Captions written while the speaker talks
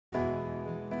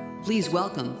Please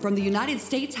welcome from the United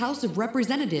States House of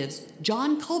Representatives,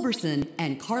 John Culberson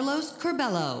and Carlos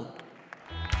Curbelo.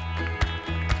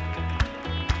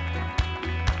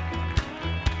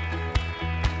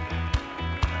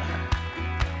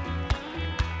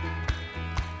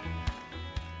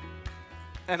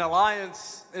 An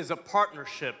alliance is a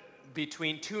partnership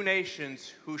between two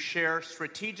nations who share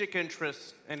strategic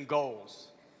interests and goals.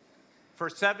 For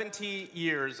 70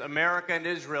 years, America and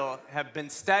Israel have been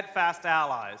steadfast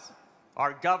allies.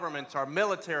 Our governments, our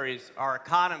militaries, our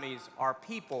economies, our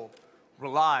people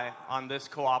rely on this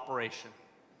cooperation.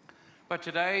 But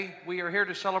today, we are here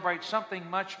to celebrate something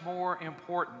much more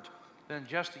important than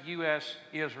just the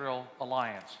U.S.-Israel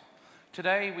alliance.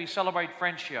 Today, we celebrate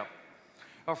friendship.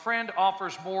 A friend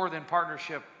offers more than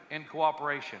partnership and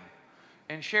cooperation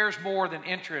and shares more than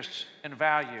interests and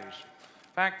values.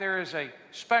 In fact, there is a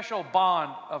special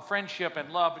bond of friendship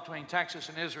and love between Texas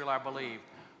and Israel, I believe.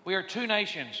 We are two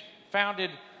nations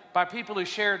founded by people who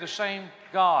share the same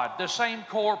God, the same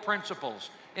core principles,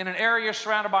 in an area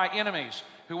surrounded by enemies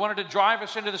who wanted to drive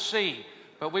us into the sea,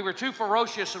 but we were too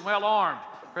ferocious and well-armed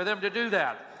for them to do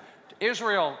that.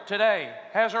 Israel today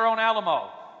has her own Alamo,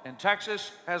 and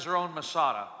Texas has her own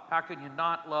Masada. How can you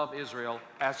not love Israel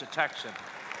as a Texan?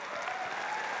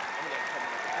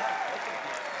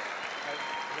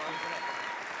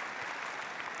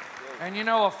 And you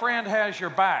know, a friend has your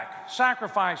back,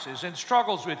 sacrifices and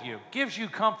struggles with you, gives you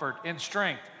comfort and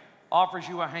strength, offers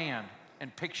you a hand,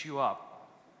 and picks you up.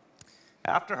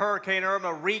 After Hurricane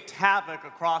Irma wreaked havoc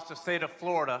across the state of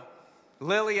Florida,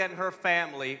 Lily and her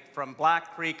family from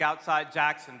Black Creek outside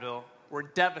Jacksonville were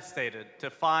devastated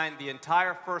to find the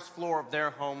entire first floor of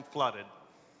their home flooded.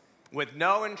 With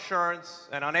no insurance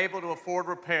and unable to afford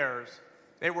repairs,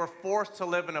 they were forced to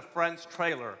live in a friend's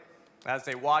trailer as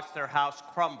they watched their house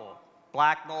crumble,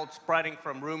 black mold spreading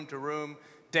from room to room,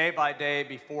 day by day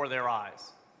before their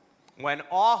eyes. When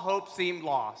all hope seemed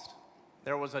lost,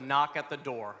 there was a knock at the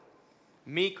door.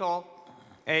 Mikal,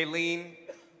 Aileen,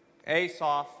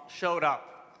 Asaf showed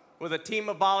up with a team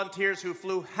of volunteers who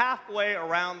flew halfway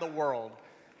around the world,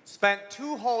 spent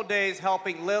 2 whole days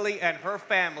helping Lily and her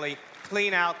family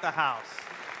clean out the house.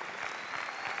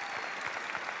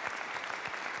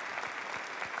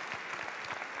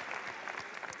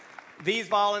 These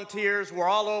volunteers were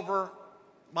all over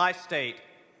my state,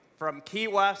 from Key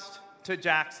West to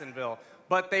Jacksonville,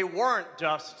 but they weren't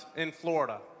just in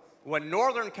Florida. When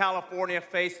Northern California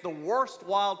faced the worst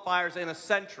wildfires in a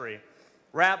century,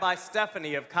 Rabbi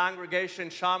Stephanie of Congregation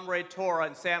Shamrei Torah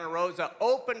in Santa Rosa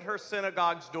opened her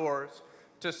synagogue's doors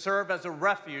to serve as a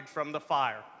refuge from the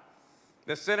fire.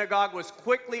 The synagogue was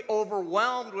quickly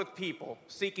overwhelmed with people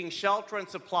seeking shelter and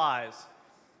supplies.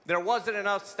 There wasn't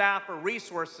enough staff or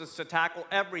resources to tackle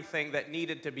everything that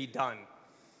needed to be done.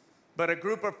 But a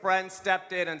group of friends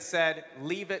stepped in and said,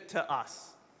 "Leave it to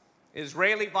us."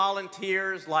 Israeli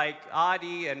volunteers like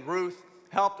Adi and Ruth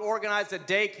helped organize a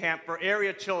day camp for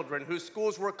area children whose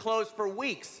schools were closed for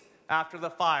weeks after the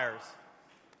fires.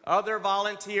 Other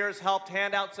volunteers helped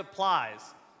hand out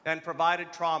supplies and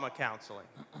provided trauma counseling.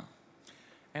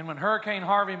 And when Hurricane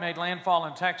Harvey made landfall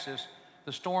in Texas,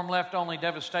 the storm left only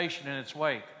devastation in its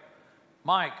wake.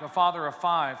 Mike, a father of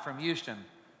 5 from Houston,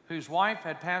 whose wife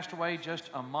had passed away just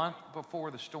a month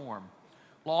before the storm,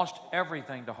 lost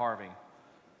everything to Harvey.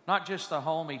 Not just the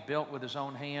home he built with his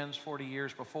own hands 40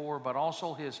 years before, but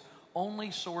also his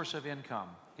only source of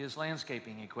income, his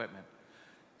landscaping equipment.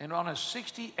 And on his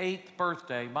 68th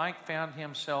birthday, Mike found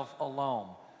himself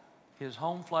alone, his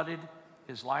home flooded,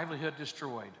 his livelihood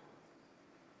destroyed.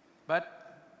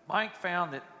 But Mike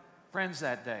found that friends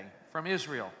that day from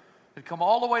Israel had come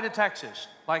all the way to Texas,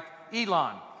 like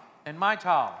Elon and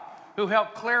Maital, who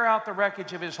helped clear out the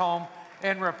wreckage of his home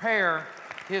and repair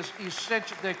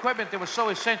the equipment that was so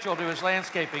essential to his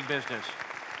landscaping business.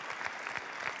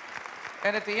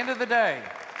 And at the end of the day,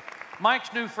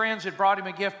 Mike's new friends had brought him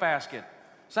a gift basket,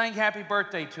 sang happy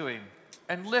birthday to him,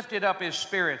 and lifted up his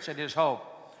spirits and his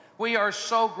hope. We are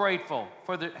so grateful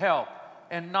for the help,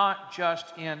 and not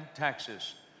just in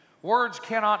Texas. Words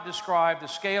cannot describe the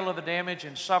scale of the damage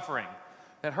and suffering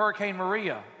that Hurricane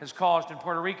Maria has caused in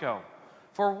Puerto Rico.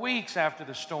 For weeks after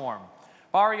the storm,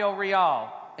 Barrio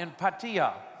Real in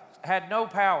Patia had no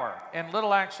power and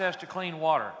little access to clean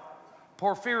water.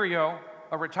 Porfirio,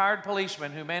 a retired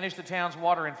policeman who managed the town's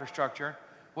water infrastructure,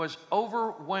 was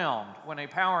overwhelmed when a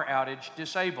power outage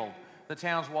disabled the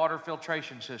town's water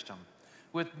filtration system.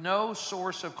 With no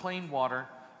source of clean water,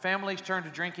 families turned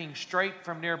to drinking straight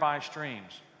from nearby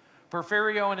streams.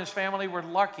 Porfirio and his family were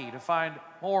lucky to find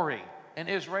Mori, an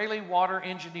Israeli water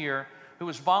engineer who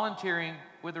was volunteering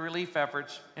with the relief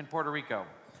efforts in Puerto Rico.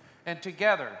 And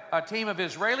together, a team of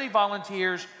Israeli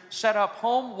volunteers set up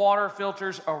home water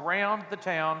filters around the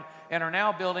town and are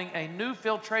now building a new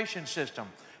filtration system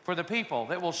for the people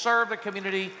that will serve the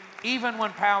community even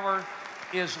when power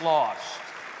is lost.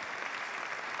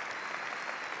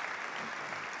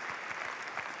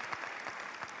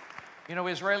 You know,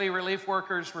 Israeli relief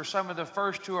workers were some of the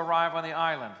first to arrive on the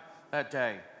island that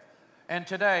day. And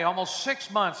today, almost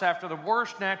 6 months after the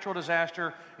worst natural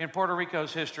disaster in Puerto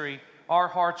Rico's history, our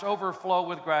hearts overflow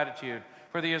with gratitude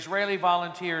for the Israeli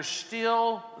volunteers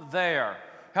still there,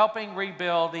 helping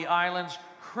rebuild the island's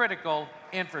critical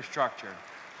infrastructure.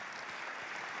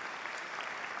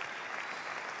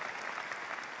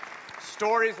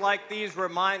 Stories like these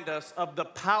remind us of the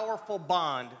powerful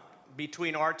bond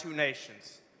between our two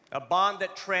nations, a bond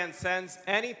that transcends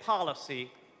any policy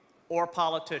or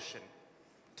politician.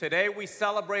 Today, we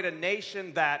celebrate a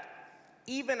nation that,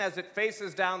 even as it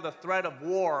faces down the threat of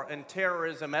war and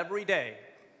terrorism every day,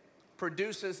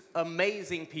 produces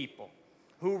amazing people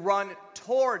who run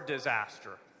toward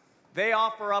disaster. They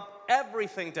offer up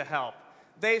everything to help.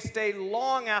 They stay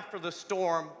long after the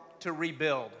storm to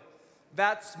rebuild.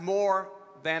 That's more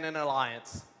than an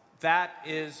alliance. That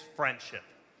is friendship.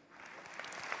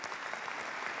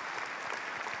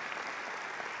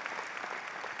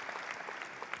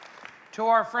 To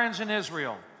our friends in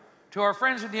Israel, to our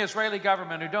friends in the Israeli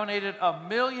government who donated $1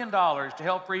 million to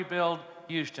help rebuild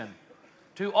Houston,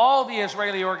 to all the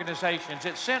Israeli organizations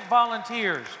that sent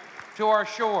volunteers to our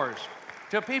shores,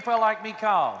 to people like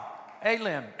Mikal,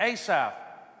 Elim, Asaph,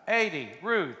 Adi,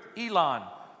 Ruth, Elon,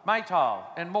 Maital,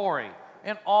 and Maury,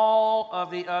 and all of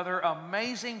the other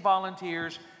amazing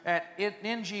volunteers at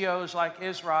NGOs like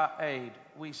Israel Aid,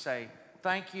 we say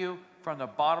thank you from the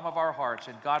bottom of our hearts,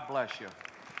 and God bless you.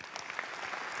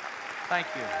 Thank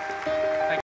you.